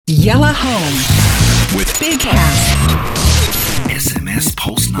Yellow Home with Big House. SMS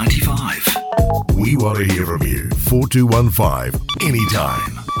Pulse 95. We want to hear from you. 4215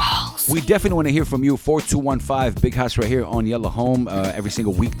 anytime. We definitely want to hear from you. 4215 Big House right here on Yellow Home every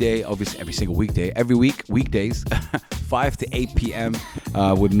single weekday. Obviously, every single weekday. Every week, weekdays, 5 to 8 p.m.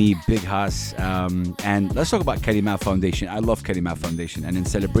 With me, Big House. And let's talk about Kalimat Foundation. I love Kalimat Foundation. And in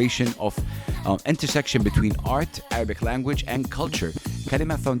celebration of intersection between art, Arabic language, and culture,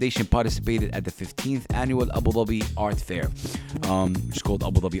 Kalimat Foundation participated at the 15th annual Abu Dhabi Art Fair, which is called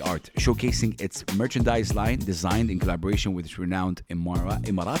Abu Dhabi Art, showcasing its merchandise line designed in collaboration with its renowned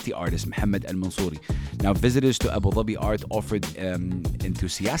Emirati artist Mohammed Al Mansouri. Now, visitors to Abu Dhabi Art offered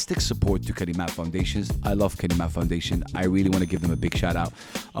enthusiastic support to Kalimat Foundations. I love Kalimat Foundation. I really want to give them a big shout out.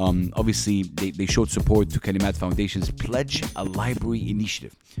 Obviously, they showed support to Kalimat Foundation's Pledge a Library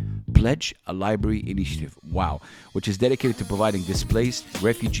initiative. Pledge a Library initiative, wow, which is dedicated to providing displaced,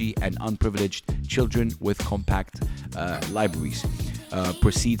 refugee, and unprivileged children with compact libraries.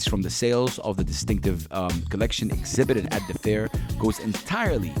 Proceeds from the sales of the distinctive collection exhibited at the fair goes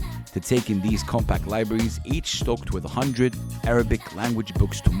entirely to taking these compact libraries, each stocked with 100 Arabic language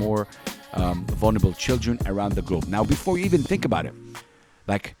books to more vulnerable children around the globe. Now, before you even think about it,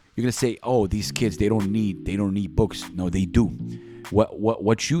 like you're gonna say, "Oh, these kids, they don't need books." No, they do.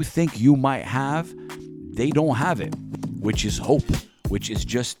 What you think you might have, they don't have it, which is hope, which is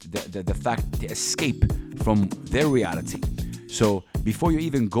just the fact to escape from their reality. So before you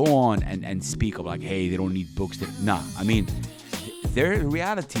even go on and speak of like, hey, they don't need books. I mean, their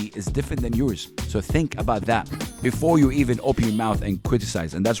reality is different than yours. So think about that before you even open your mouth and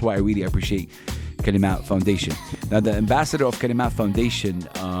criticize. And that's why I really appreciate Kalimat Foundation. Now, the ambassador of Kalimat Foundation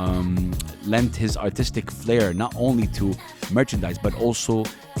lent his artistic flair not only to merchandise, but also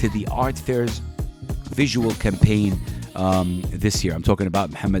to the art fair's visual campaign this year. I'm talking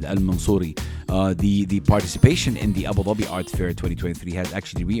about Mohammed Al Mansouri. The participation in the Abu Dhabi Art Fair 2023 has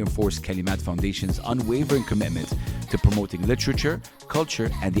actually reinforced Kalimat Foundation's unwavering commitment to promoting literature, culture,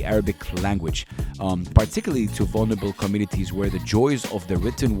 and the Arabic language, particularly to vulnerable communities where the joys of the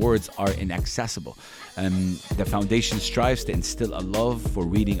written words are inaccessible. The foundation strives to instill a love for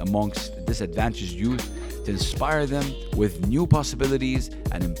reading amongst disadvantaged youth, to inspire them with new possibilities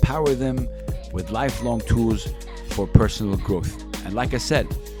and empower them with lifelong tools for personal growth. And like I said,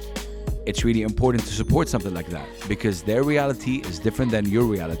 it's really important to support something like that because their reality is different than your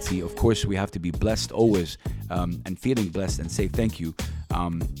reality. Of course, we have to be blessed always and feeling blessed and say thank you.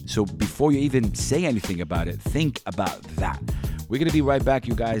 So before you even say anything about it, think about that. We're going to be right back,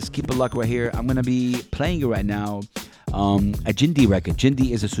 you guys. Keep a luck right here. I'm going to be playing it right now. A Jindi record.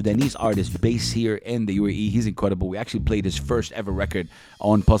 Jindi is a Sudanese artist based here in the UAE. He's incredible. We actually played his first ever record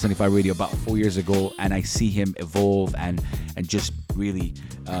on Pulse 95 Radio about 4 years ago, and I see him evolve and just really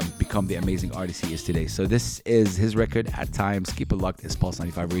become the amazing artist he is today. So this is his record At Times. Keep it locked. It's Pulse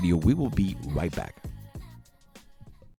 95 Radio. We will be right back.